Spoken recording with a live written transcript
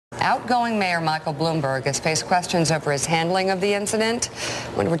Outgoing Mayor Michael Bloomberg has faced questions over his handling of the incident.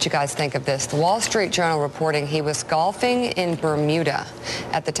 I wonder what you guys think of this. The Wall Street Journal reporting he was golfing in Bermuda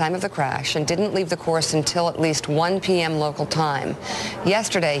at the time of the crash and didn't leave the course until at least 1 p.m. local time.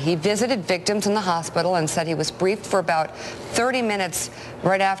 Yesterday, he visited victims in the hospital and said he was briefed for about 30 minutes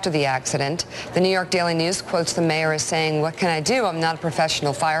right after the accident. The New York Daily News quotes the mayor as saying, "What can I do? I'm not a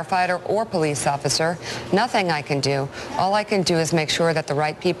professional firefighter or police officer. Nothing I can do. All I can do is make sure that the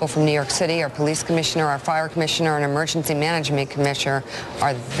right people from New York City, our police commissioner, our fire commissioner, and emergency management commissioner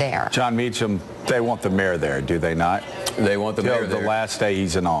are there." John Meacham, they want the mayor there, do they not? They want the mayor there. The last day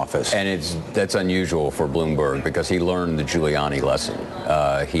he's in office. And that's unusual for Bloomberg because he learned the Giuliani lesson.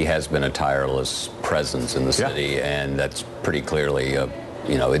 He has been a tireless presence in the city, and that's pretty clearly,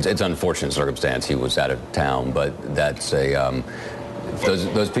 it's unfortunate circumstance he was out of town, but that's a...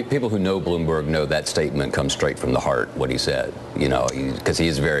 Those people who know Bloomberg know that statement comes straight from the heart, what he said, because he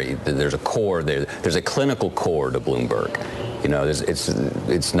is there's a core there. There's a clinical core to Bloomberg.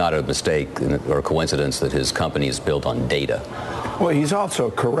 It's not a mistake or a coincidence that his company is built on data. Well, he's also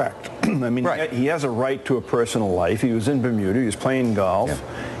correct. I mean, he has a right to a personal life. He was in Bermuda. He was playing golf.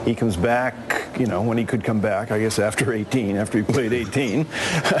 Yeah. He comes back, when he could come back, I guess after 18, after he played 18.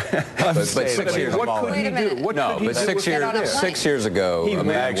 but 6 years what could he do? 6 years ago, a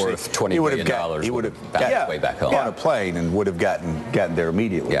man worth $20 million would have got his way back home. On a plane and would have gotten there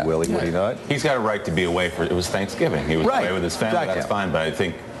immediately, would he not? He's got a right to be away it was Thanksgiving. He was away with his family, that's fine, but I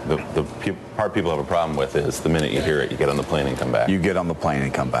think the part people have a problem with is the minute you hear it, you get on the plane and come back. You get on the plane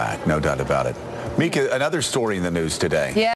and come back, no doubt about it. Mika, another story in the news today. Yeah.